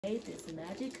Made this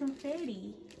magic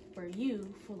confetti for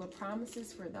you, full of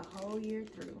promises for the whole year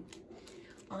through.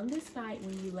 On this night,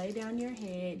 when you lay down your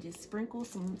head, just sprinkle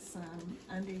some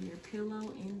under your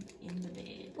pillow in the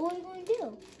bed. What are we going to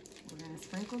do? We're going to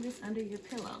sprinkle this under your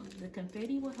pillow. The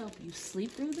confetti will help you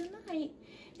sleep through the night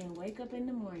and wake up in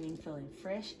the morning feeling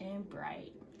fresh and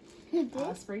bright.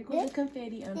 I'll sprinkle the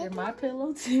confetti under my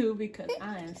pillow too because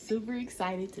I am super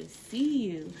excited to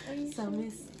see you. So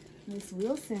Miss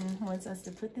Wilson wants us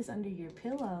to put this under your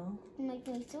pillow. Make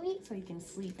me sleep? So you can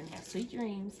sleep and have sweet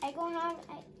dreams. I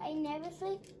never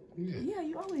sleep? Yeah,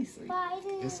 you always sleep.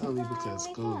 It's only because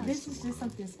school. This is just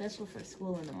something special for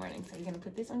school in the morning. So you're going to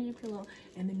put this under your pillow.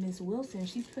 And then Miss Wilson,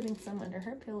 she's putting some under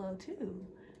her pillow too.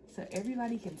 So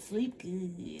everybody can sleep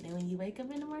good. And when you wake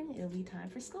up in the morning, it'll be time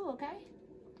for school, okay?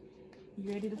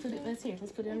 You ready to put it? Let's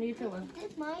put it under your pillow.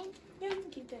 This mine? Yeah, you can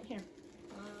keep that here.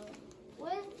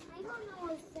 What? I don't know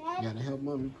what's that. You gotta help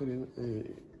mommy put it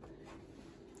in.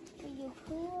 Your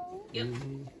pillow? Yep.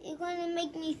 You're gonna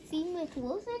make me see Miss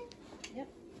Wilson? Yep.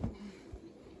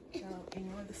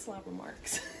 Ignore the slobber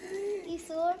marks. You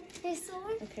sore? His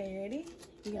sore? Okay, ready?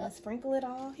 You're gonna sprinkle it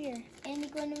all here. And you're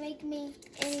gonna make me,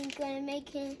 and you're gonna make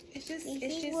him. It's just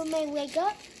when I wake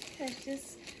up.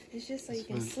 It's just so you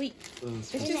can sleep.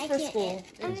 It's And just for school.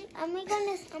 Am I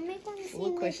gonna see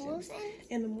Miss Wilson?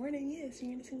 In the morning, yes,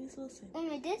 you're gonna see Miss Wilson.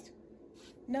 Like this?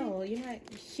 No, you're not.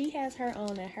 She has her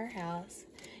own at her house,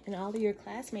 and all of your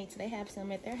classmates, they have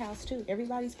some at their house too.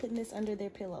 Everybody's putting this under their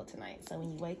pillow tonight, so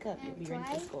when you wake up, you'll be ready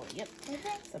for school. Yep.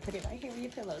 Okay. So put it right here where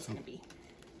your pillow's gonna be.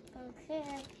 Okay.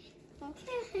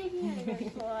 Okay.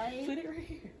 Put it right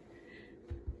here.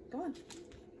 Go on.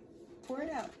 Pour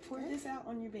it out. Pour this out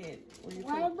on your bed.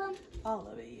 One of them? All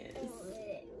of it, yes.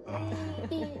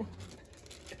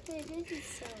 This is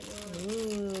so good.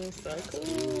 Ooh, so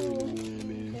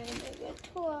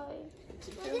cool.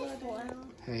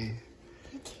 Hey,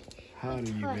 how old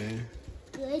are you, man?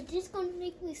 Good. Just gonna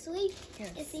make me sleep.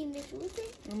 Yes. And see Miss Wilson?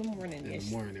 In the morning, In yes.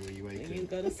 the morning when you wake When you up.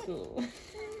 go to school.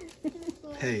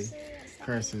 Hey,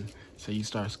 Carson, so you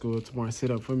start school tomorrow.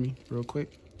 Sit up for me real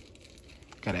quick.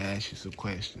 Gotta ask you some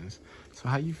questions. So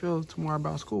how you feel tomorrow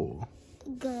about school?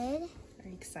 Good. Are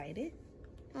you excited?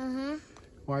 Uh-huh.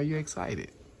 Why are you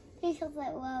excited? Because I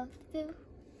love to.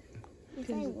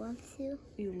 Because I love to.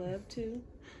 You love to?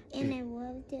 And I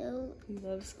love to. You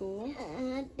love school?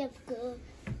 I love school.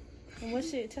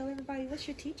 And tell everybody, what's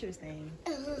your teacher's name?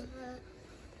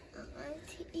 My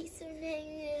teacher's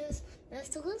name is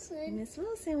Miss Wilson. Miss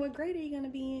Wilson, what grade are you going to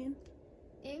be in?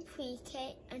 In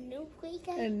pre-K. A new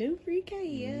pre-K. A new pre-K,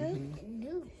 yeah. A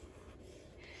new.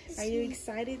 Are you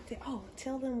excited to,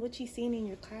 tell them what you've seen in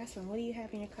your classroom. What do you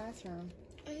have in your classroom?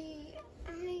 I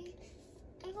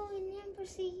don't remember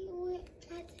seeing what.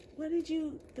 What did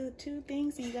you, the two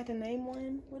things, you got to name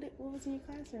one? What was in your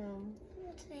classroom?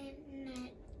 What's that?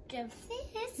 The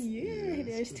fish? Yeah,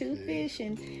 there's two fish,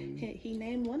 and he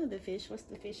named one of the fish. What's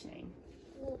the fish name?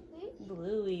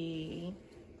 Bluey.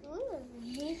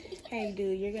 Bluey. Hey,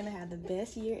 dude, you're going to have the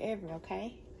best year ever,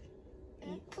 okay?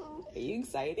 Are you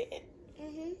excited?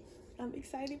 Mm-hmm. I'm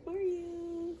excited for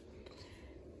you.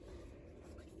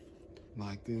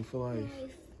 Locked in for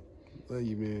life. Love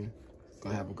you, man.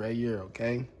 Gonna have a great year,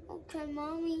 okay? Okay,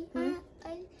 Mommy.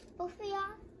 Both of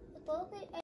y'all.